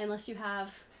 Unless you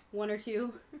have one or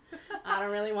two, I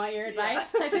don't really want your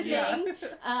advice type of thing.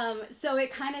 So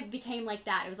it kind of became like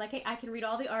that. It was like, hey, I can read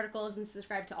all the articles and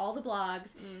subscribe to all the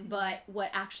blogs, but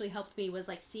what actually helped me was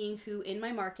like seeing who in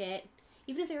my market,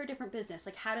 even if they were a different business,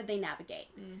 like how did they navigate?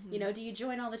 You know, do you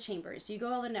join all the chambers? Do you go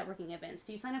to all the networking events?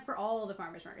 Do you sign up for all the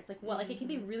farmers markets? Like what? Like it can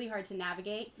be really hard to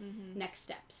navigate next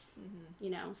steps, you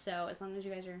know? So as long as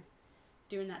you guys are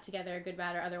doing that together, good,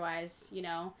 bad, or otherwise, you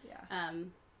know,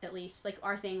 at least like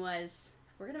our thing was,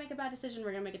 if we're going to make a bad decision,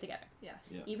 we're going to make it together.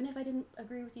 Even if I didn't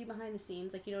agree with you behind the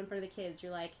scenes, like, you know, in front of the kids,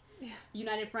 you're like,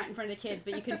 united front in front of the kids,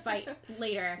 but you can fight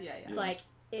later. It's like,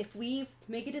 if we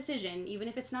make a decision, even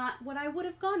if it's not what I would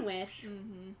have gone with,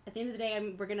 at the end of the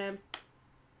day, we're going to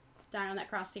die on that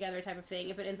cross together type of thing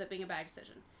if it ends up being a bad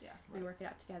decision. We work it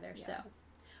out together. So,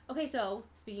 okay, so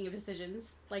speaking of decisions,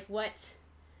 like what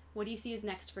do you see is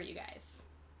next for you guys?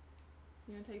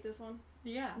 You want to take this one?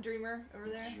 Yeah. Dreamer over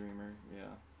there? Dreamer,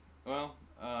 yeah. Well,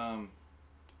 I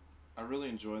really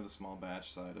enjoy the small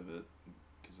batch side of it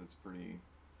because it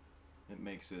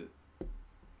makes it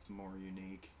more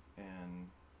unique and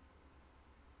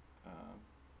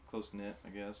close-knit, I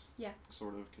guess.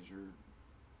 Sort of, because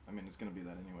it's going to be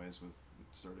that anyways with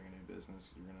starting a new business.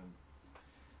 You're going to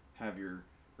have your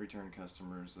return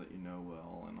customers that you know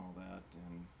well and all that.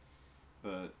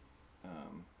 But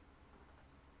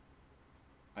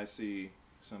I see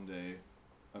someday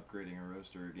upgrading a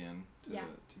roaster again to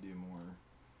do more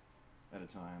at a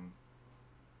time,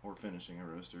 or finishing a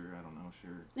roaster. I don't know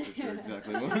for sure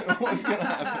exactly what's gonna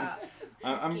happen.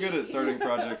 I'm good at starting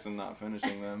projects and not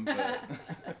finishing them, but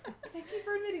thank you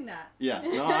for admitting that. Yeah,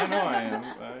 no, I know I am.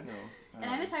 I know.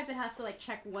 And I'm the type that has to like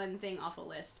check one thing off a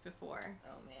list before.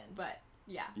 Oh man. But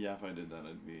yeah. Yeah, if I did that,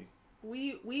 I'd be.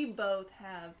 We both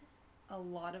have a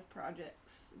lot of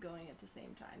projects going at the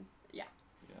same time. Yeah.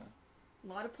 A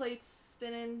lot of plates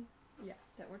spinning.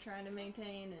 That we're trying to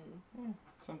maintain, and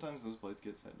sometimes those plates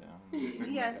get set down.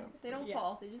 And they don't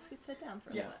fall. They just get set down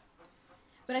for a little bit.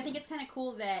 But I think it's kind of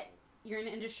cool that you're in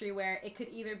an industry where it could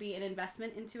either be an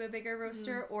investment into a bigger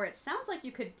roaster, or it sounds like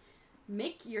you could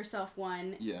make yourself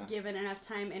one, Yeah. given enough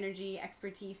time, energy,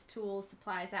 expertise, tools,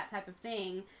 supplies, that type of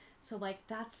thing. So, like,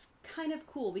 that's kind of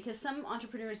cool because some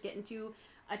entrepreneurs get into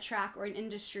a track or an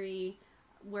industry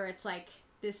where it's like,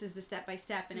 this is the step by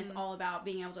step, and it's all about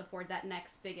being able to afford that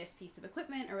next biggest piece of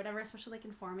equipment or whatever, especially like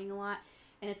in farming a lot.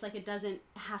 And it's like, it doesn't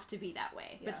have to be that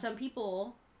way. Yeah. But some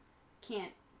people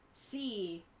can't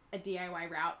see a DIY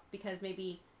route because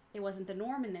maybe it wasn't the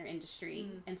norm in their industry.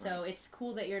 And so it's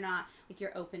cool that you're not, like,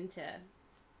 you're open to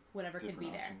whatever Different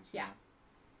could be options, there.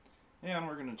 Yeah. Yeah, and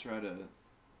we're going to try to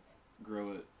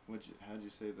grow it. How'd you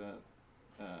say that?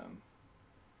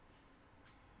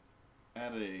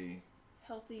 At a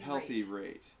healthy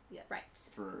rate. Yes. Right.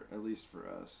 For at least for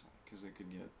us, because it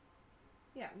could get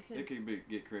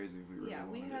get crazy if we really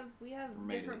wanted it. we have or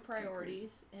made different it get crazy.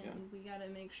 priorities, and Yeah. we got to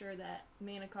make sure that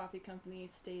Manna Coffee Company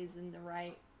stays in the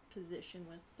right position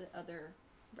with the other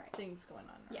things going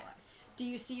on in our life. Do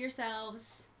you see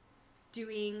yourselves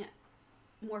doing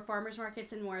more farmers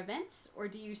markets and more events, or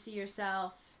do you see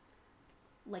yourself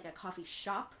like a coffee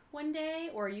shop one day,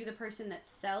 or are you the person that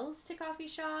sells to coffee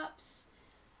shops?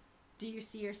 Do you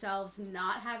see yourselves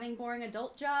not having boring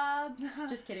adult jobs?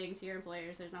 Just kidding, to your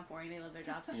employers, they're not boring, they love their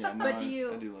jobs. Yeah, no, But I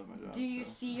do love my job. do you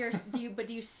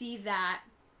see that,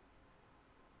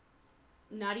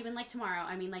 not even like tomorrow,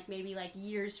 I mean like maybe like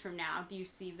years from now, do you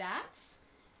see that?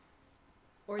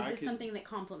 Or is this something that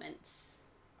complements?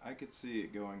 I could see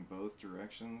it going both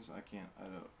directions.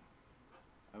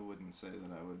 I wouldn't say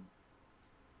that I would,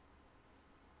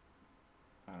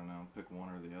 I don't know, pick one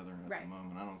or the other at the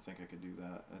moment. I don't think I could do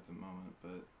that at the moment,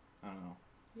 but I don't know.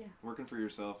 Yeah. Working for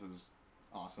yourself is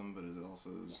awesome, but it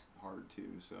also is hard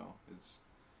too, so it's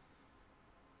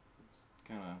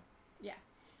kind of... Yeah.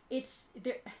 It's...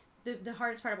 The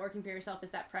hardest part of working for yourself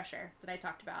is that pressure that I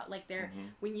talked about. Like,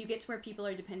 when you get to where people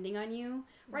are depending on you,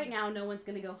 right now no one's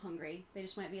going to go hungry. They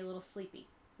just might be a little sleepy,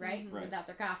 right? Right. Without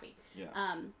their coffee.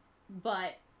 Yeah.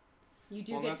 But you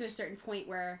do get to a certain point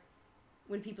where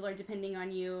when people are depending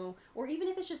on you, or even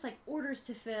if it's just like orders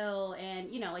to fill, and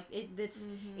you know, like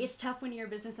it's tough when you're a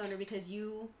business owner because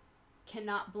you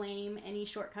cannot blame any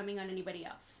shortcoming on anybody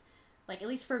else. Like, at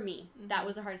least for me, that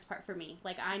was the hardest part for me.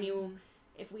 Like, I knew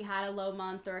if we had a low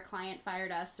month or a client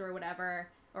fired us or whatever,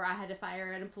 or I had to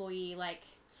fire an employee, like,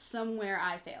 somewhere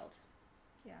I failed.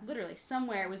 Yeah. Literally,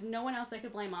 somewhere. It was no one else I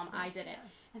could blame on. I did it.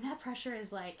 And that pressure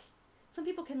is like, some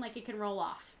people can, like, it can roll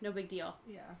off. No big deal.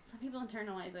 Yeah. Some people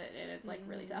internalize it, and it's, like,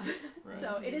 really tough. Right.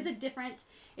 So it is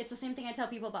it's the same thing I tell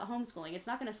people about homeschooling. It's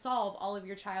not going to solve all of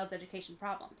your child's education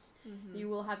problems. You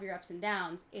will have your ups and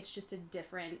downs. It's just a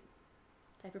different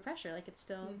type of pressure. Like, it's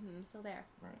still there.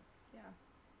 Right. Yeah.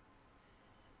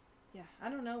 Yeah. I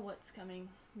don't know what's coming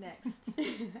next.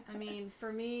 I mean,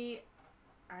 for me,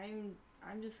 I'm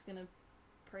just going to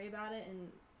pray about it and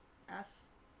ask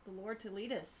the Lord to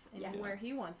lead us in where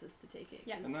He wants us to take it.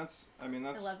 Yes. And that's I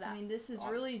love that. I mean, this is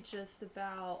really just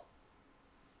about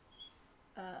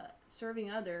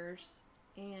serving others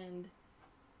and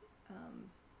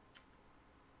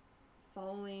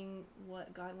following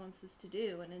what God wants us to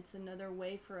do. And it's another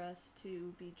way for us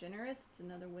to be generous. It's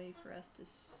another way for us to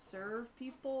serve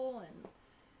people. And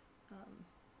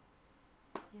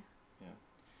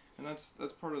and that's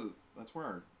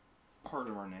where part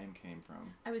of our name came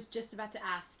from. I was just about to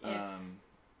ask if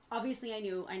obviously I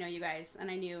know you guys,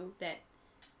 and I knew that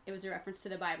it was a reference to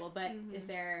the Bible, but is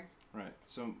there... Right.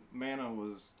 So manna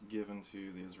was given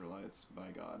to the Israelites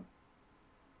by God.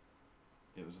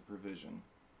 It was a provision.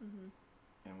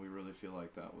 And we really feel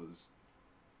like that was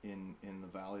in the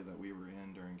valley that we were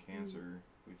in during cancer.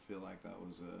 We feel like that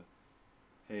was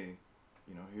hey,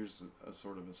 you know, here's a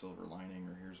sort of a silver lining,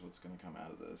 or here's what's going to come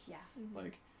out of this. Yeah.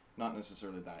 Like, not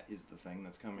necessarily that is the thing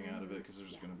that's coming out of it, because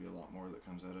there's going to be a lot more that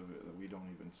comes out of it that we don't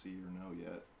even see or know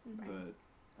yet. But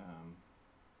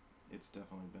it's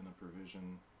definitely been a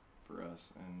provision for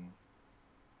us, and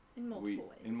in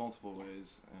multiple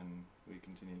ways, and we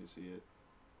continue to see it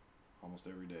almost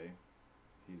every day.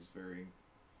 He's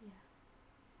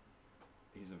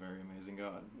a very amazing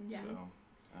God. So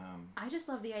I just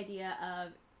love the idea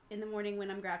of, in the morning when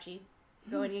I'm grouchy,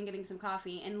 going and getting some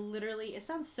coffee, and literally, it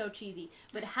sounds so cheesy,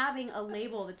 but having a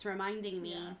label that's reminding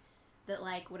me that,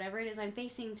 like, whatever it is I'm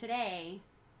facing today,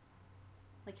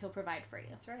 like, He'll provide for you.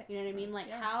 That's right. You know what I mean? Like,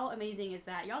 how amazing is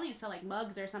that? Y'all need to sell, like,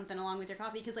 mugs or something along with your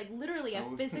coffee, because, like, literally a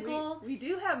physical... We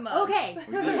do have mugs.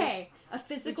 Okay. A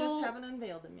physical... We just haven't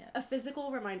unveiled them yet. A physical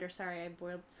reminder. Sorry, I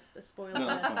spoiled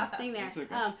the thing there. It's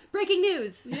okay. Breaking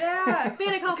news! Yeah!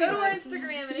 Manna Coffee Go to our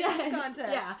Instagram and enter the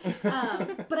contest. Yeah.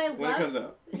 But I love... When it comes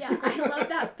out. Yeah, I love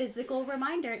that physical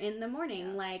reminder in the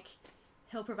morning. Like,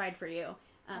 He'll provide for you.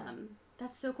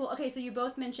 That's so cool. Okay, so you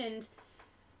both mentioned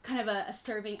kind of a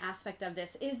serving aspect of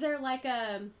this. Is there like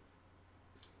a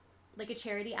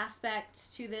charity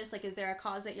aspect to this? Like, is there a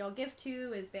cause that y'all give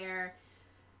to? Is there...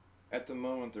 At the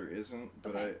moment, there isn't,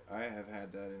 but Okay. I have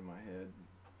had that in my head,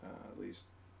 at least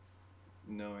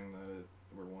knowing that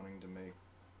we're wanting to make,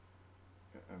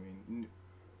 I mean,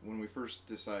 when we first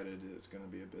decided it's going to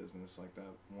be a business like that,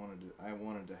 I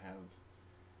wanted to have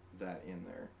that in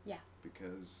there. Yeah.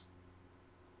 Because,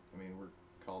 I mean, we're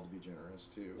called to be generous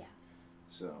too. Yeah.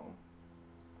 So,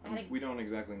 we don't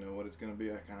exactly know what it's going to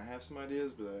be. I kind of have some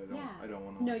ideas, but I don't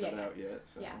want to let that out yet.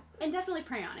 So. Yeah, and definitely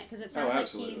pray on it, because it sounds like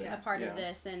he's a part of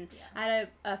this. And I had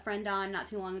a friend on not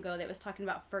too long ago that was talking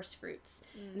about first fruits,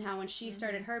 and how when she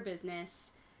started her business,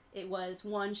 it was,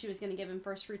 one, she was going to give him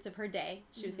first fruits of her day.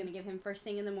 She was going to give him first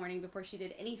thing in the morning before she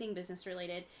did anything business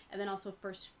related, and then also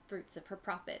first fruits of her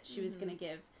profit. She was going to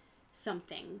give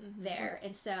something there.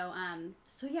 And so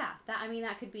yeah,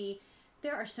 that could be...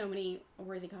 There are so many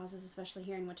worthy causes, especially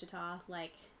here in Wichita,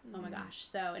 like, oh my gosh.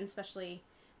 So, and especially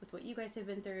with what you guys have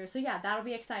been through. So yeah, that'll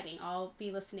be exciting. I'll be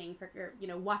listening for,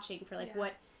 or, watching for like,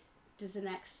 what does the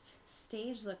next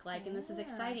stage look like? And this is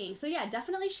exciting. So yeah,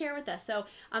 definitely share with us. So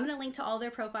I'm going to link to all their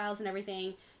profiles and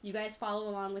everything. You guys follow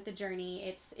along with the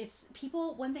journey. It's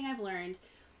people, one thing I've learned,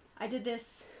 I did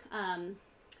this,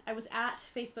 I was at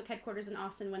Facebook headquarters in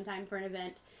Austin one time for an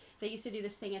event. They used to do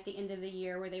this thing at the end of the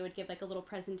year where they would give like a little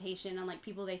presentation on like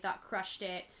people they thought crushed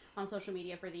it on social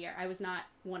media for the year. I was not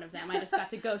one of them. I just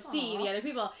got to go see the other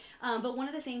people. But one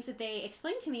of the things that they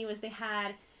explained to me was they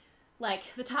had like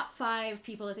the top 5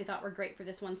 people that they thought were great for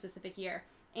this one specific year.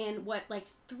 And what like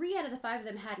 3 out of the 5 of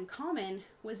them had in common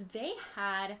was they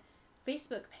had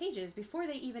Facebook pages before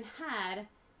they even had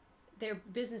their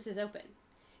businesses open.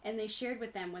 And they shared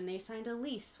with them when they signed a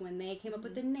lease, when they came up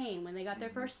with the name, when they got their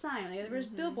first sign, when they got their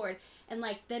first billboard. And,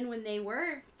 like, then when they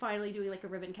were finally doing, like, a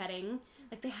ribbon cutting,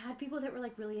 like, they had people that were,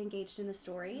 like, really engaged in the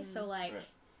story. So, like,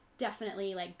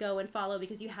 definitely, like, go and follow,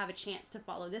 because you have a chance to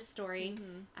follow this story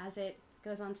as it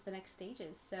goes on to the next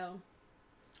stages. So,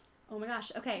 oh my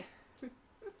gosh. Okay.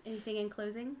 Anything in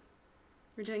closing?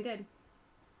 We're doing good.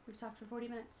 We've talked for 40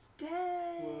 minutes. Dang!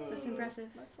 Whoa. That's impressive.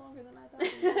 Much longer than I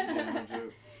thought. Yeah, no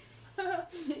joke.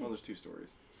 Well, there's 2 stories.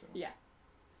 So. Yeah.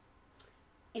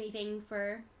 Anything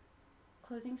for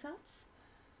closing thoughts?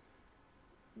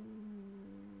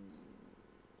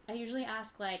 I usually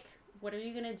ask, like, what are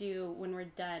you going to do when we're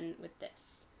done with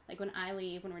this? Like, when I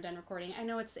leave, when we're done recording. I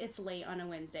know it's late on a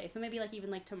Wednesday, so maybe, like, even,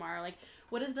 like, tomorrow. Like,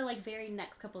 what is the, like, very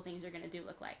next couple things you're going to do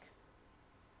look like?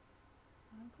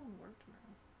 I'm going to work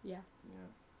tomorrow. Yeah.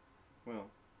 Yeah. Well,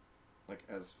 like,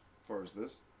 as far as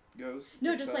this goes?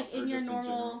 No, just like in your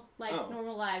normal, in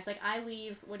normal lives. Like, I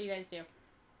leave, what do you guys do?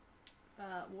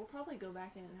 We'll probably go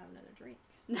back in and have another drink.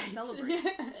 Nice. Celebrate.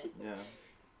 Yeah.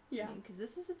 Yeah. Because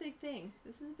this is a big thing.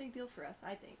 This is a big deal for us,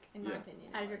 I think, in my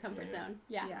opinion. Out of your comfort zone.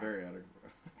 Yeah. Very out of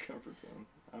comfort zone.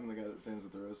 I'm the guy that stands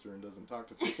at the roaster and doesn't talk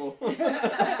to people.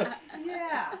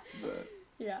 Yeah. But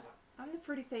yeah. I'm the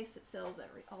pretty face that sells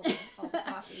all the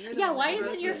coffee. You're the Yeah, one why that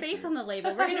isn't your roasts it. face on the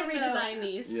label? We're going to redesign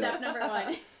these. Yeah. Step number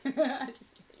 1.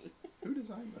 Just kidding. who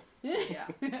designed that? Yeah.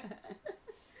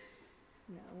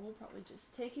 No, we'll probably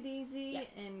just take it easy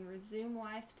and resume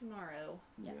life tomorrow.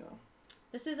 Yeah.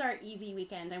 This is our easy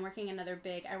weekend. I worked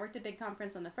a big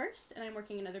conference on the 1st, and I'm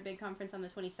working another big conference on the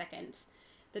 22nd.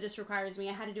 That just requires me,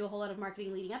 I had to do a whole lot of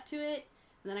marketing leading up to it,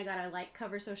 and then I gotta, like,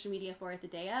 cover social media for it the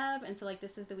day of, and so, like,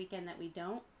 this is the weekend that we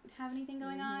don't have anything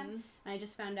going on, and I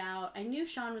just found out, I knew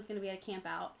Sean was gonna be at a camp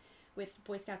out with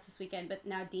Boy Scouts this weekend, but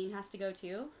now Dean has to go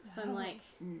too, so I'm like,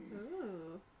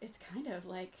 it's kind of,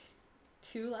 like,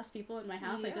 2 less people in my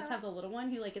house. I just have the little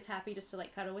one who, like, is happy just to,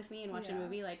 like, cuddle with me and watch a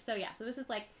movie, like, so yeah, so this is,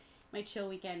 like, my chill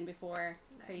weekend before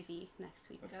crazy next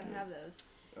week. Gotta have those.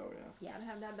 Oh, yeah. Yes. Gotta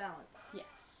have that balance. Yes.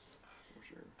 For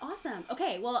sure. Awesome.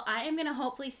 Okay, well, I am going to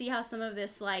hopefully see how some of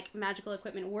this, like, magical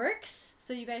equipment works.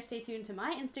 So you guys stay tuned to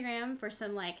my Instagram for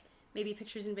some, like, maybe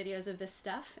pictures and videos of this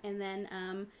stuff. And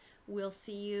then we'll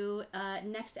see you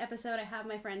next episode. I have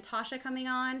my friend Tasha coming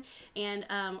on, and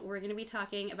we're going to be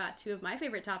talking about 2 of my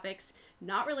favorite topics,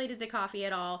 not related to coffee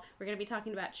at all. We're going to be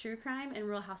talking about true crime and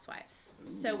Real Housewives.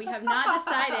 So we have not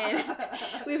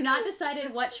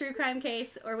decided what true crime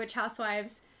case or which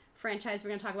Housewives franchise we're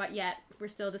going to talk about yet. We're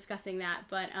still discussing that,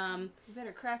 but you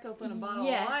better crack open a bottle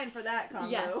of wine for that combo.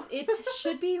 Yes, it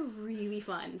should be really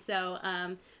fun. So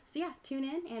yeah, tune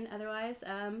in, and otherwise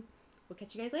we'll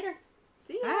catch you guys later.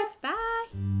 See ya. All right,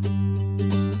 bye.